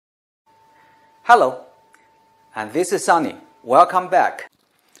Hello, and this is Sunny. Welcome back.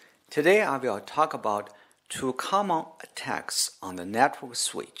 Today I will talk about two common attacks on the network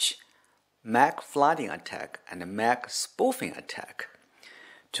switch, MAC flooding attack and MAC spoofing attack.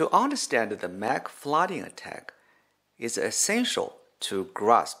 To understand the MAC flooding attack, it's essential to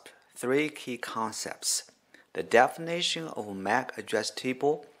grasp three key concepts: the definition of MAC address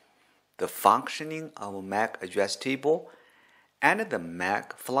table, the functioning of MAC address table, and the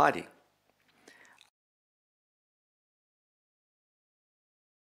MAC flooding.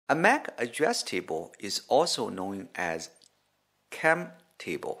 A MAC address table is also known as CAM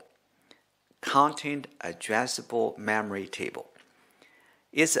table, Content Addressable Memory Table.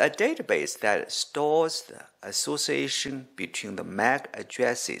 It's a database that stores the association between the MAC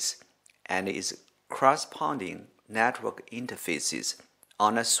addresses and its corresponding network interfaces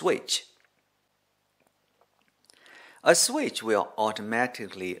on a switch. A switch will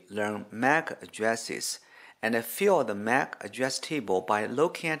automatically learn MAC addresses and fill the MAC address table by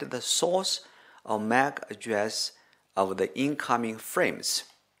looking at the source of MAC address of the incoming frames.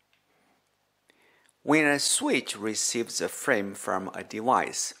 When a switch receives a frame from a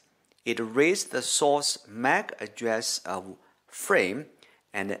device, it reads the source MAC address of frame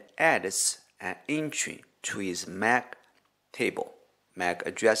and adds an entry to its MAC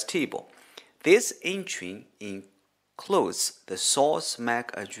address table. This entry includes the source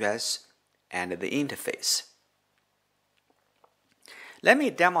MAC address and the interface. Let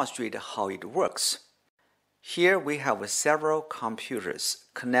me demonstrate how it works. Here we have several computers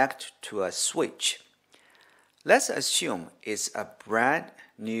connected to a switch. Let's assume it's a brand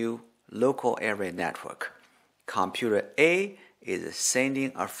new local area network. Computer A is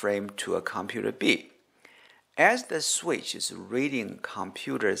sending a frame to a computer B. As the switch is reading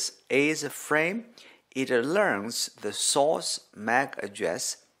computer A's frame, it learns the source MAC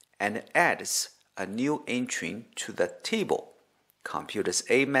address and adds a new entry to the table, computer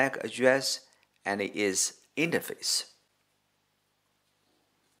A MAC address and its interface.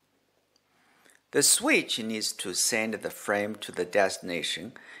 The switch needs to send the frame to the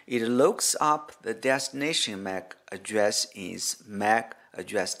destination. It looks up the destination MAC address in its MAC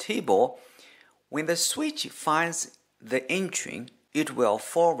address table. When the switch finds the entry, it will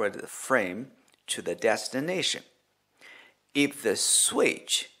forward the frame to the destination. If the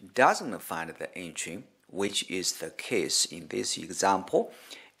switch doesn't find the entry, which is the case in this example,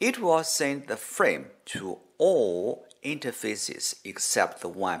 it will send the frame to all interfaces except the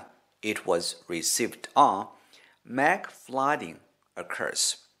one it was received on. MAC flooding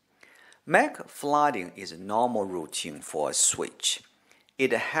occurs. MAC flooding is a normal routine for a switch.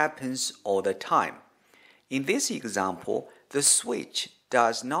 It happens all the time. In this example, the switch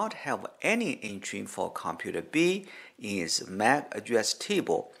does not have any entry for computer B in its MAC address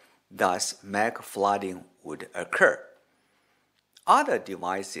table, thus MAC flooding would occur. Other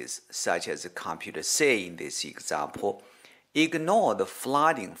devices, such as computer C in this example, ignore the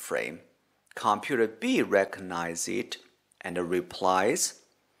flooding frame. Computer B recognizes it and replies,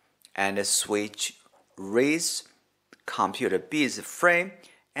 and the switch reads computer B's frame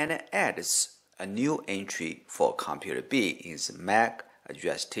and adds a new entry for computer B in its MAC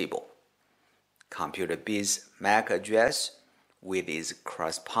address table. Computer B's MAC address with its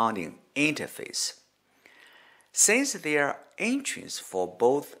corresponding interface. Since there are entries for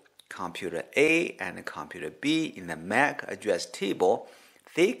both computer A and computer B in the MAC address table,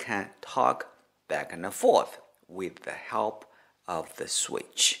 they can talk back and forth with the help of the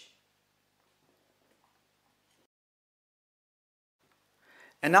switch.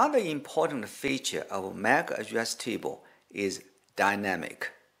 Another important feature of MAC address table is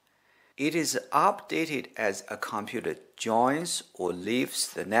dynamic. It is updated as a computer joins or leaves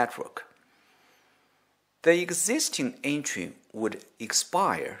the network. The existing entry would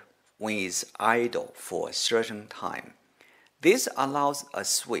expire when it's idle for a certain time. This allows a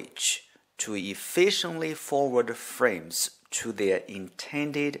switch to efficiently forward frames to their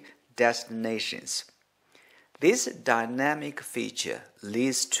intended destinations. This dynamic feature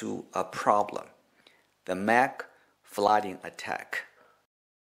leads to a problem: the MAC flooding attack.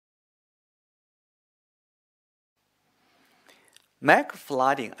 MAC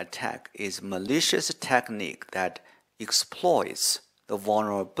flooding attack is a malicious technique that exploits the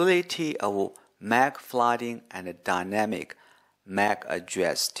vulnerability of MAC flooding and a dynamic MAC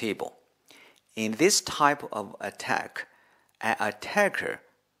address table. In this type of attack, an attacker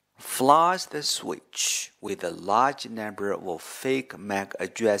floods the switch with a large number of fake MAC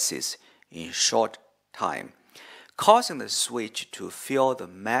addresses in short time, causing the switch to fill the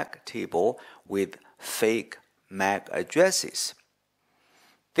MAC table with fake MAC addresses.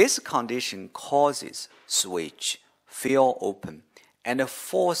 This condition causes switch fail open and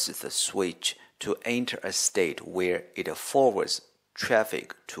forces the switch to enter a state where it forwards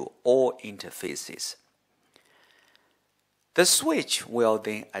traffic to all interfaces. The switch will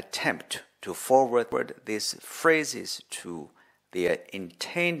then attempt to forward these phrases to their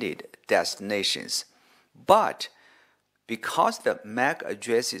intended destinations, but because the MAC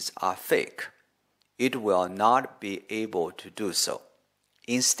addresses are fake, it will not be able to do so.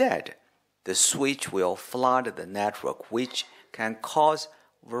 Instead, the switch will flood the network, which can cause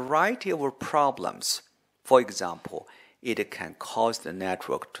a variety of problems. For example, it can cause the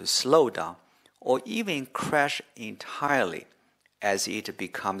network to slow down or even crash entirely as it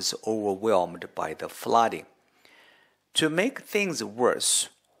becomes overwhelmed by the flooding. To make things worse,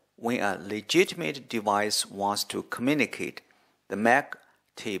 when a legitimate device wants to communicate, the MAC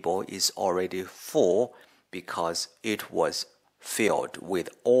table is already full because it was filled with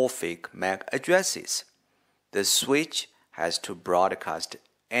all fake MAC addresses. The switch has to broadcast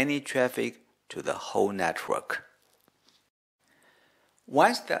any traffic to the whole network.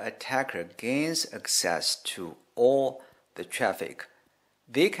 Once the attacker gains access to all the traffic,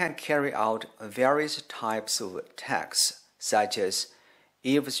 they can carry out various types of attacks, such as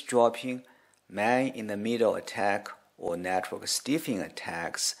eavesdropping, man-in-the-middle attack, or network spoofing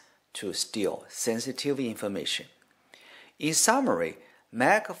attacks to steal sensitive information. In summary,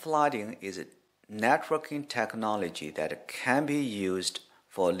 MAC flooding is a networking technology that can be used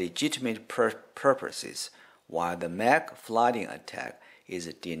for legitimate purposes, while the MAC flooding attack is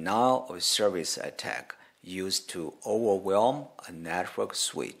a denial of service attack used to overwhelm a network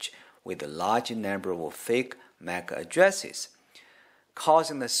switch with a large number of fake MAC addresses,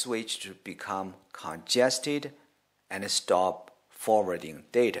 causing the switch to become congested and stop forwarding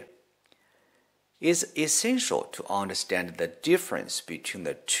data. It's essential to understand the difference between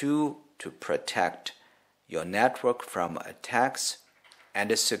the two to protect your network from attacks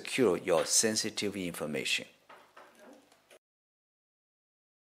and secure your sensitive information.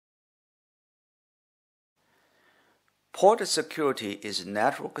 Port security is a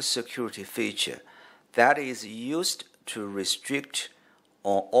network security feature that is used to restrict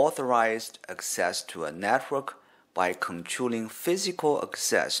unauthorized access to a network by controlling physical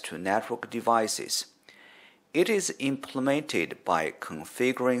access to network devices. It is implemented by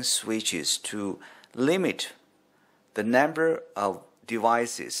configuring switches to limit the number of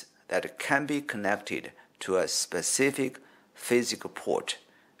devices that can be connected to a specific physical port,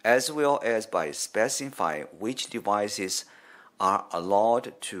 as well as by specifying which devices are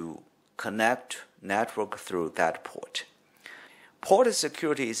allowed to connect network through that port. Port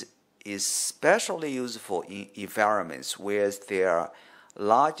security is especially useful in environments where there are a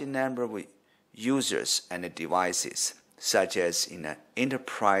large number of users and devices, such as in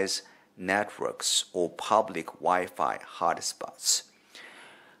enterprise networks or public Wi-Fi hotspots.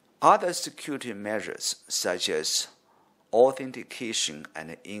 Other security measures, such as authentication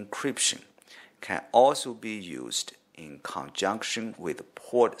and encryption, can also be used in conjunction with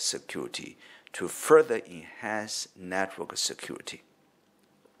port security to further enhance network security.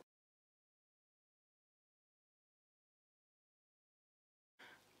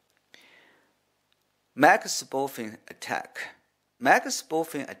 MAC spoofing attack. MAC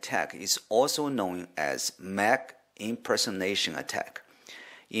spoofing attack is also known as MAC impersonation attack.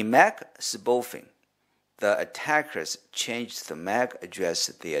 In MAC spoofing, the attackers change the MAC address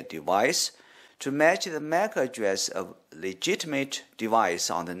of their device to match the MAC address of a legitimate device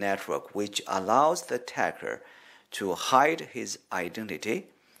on the network, which allows the attacker to hide his identity,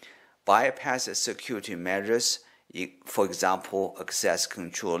 bypass security measures, for example, access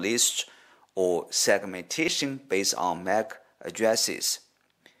control lists, or segmentation based on MAC addresses,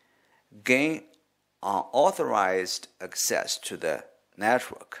 gain unauthorized access to the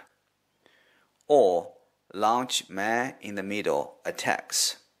network, or launch man-in-the-middle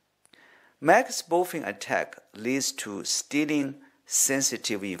attacks. MAC spoofing attack leads to stealing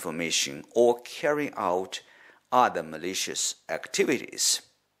sensitive information or carrying out other malicious activities.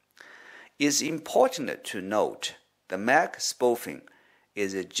 It's important to note that MAC spoofing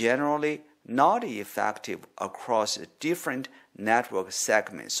is generally not effective across different network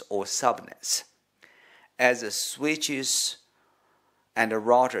segments or subnets, as the switches and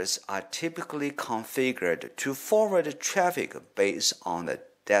routers are typically configured to forward traffic based on the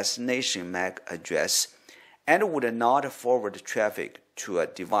destination MAC address and would not forward traffic to a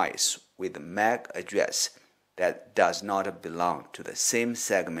device with a MAC address that does not belong to the same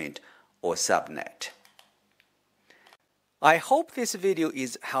segment or subnet. I hope this video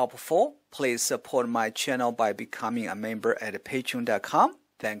is helpful. Please support my channel by becoming a member at patreon.com.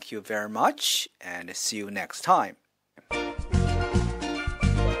 Thank you very much and see you next time.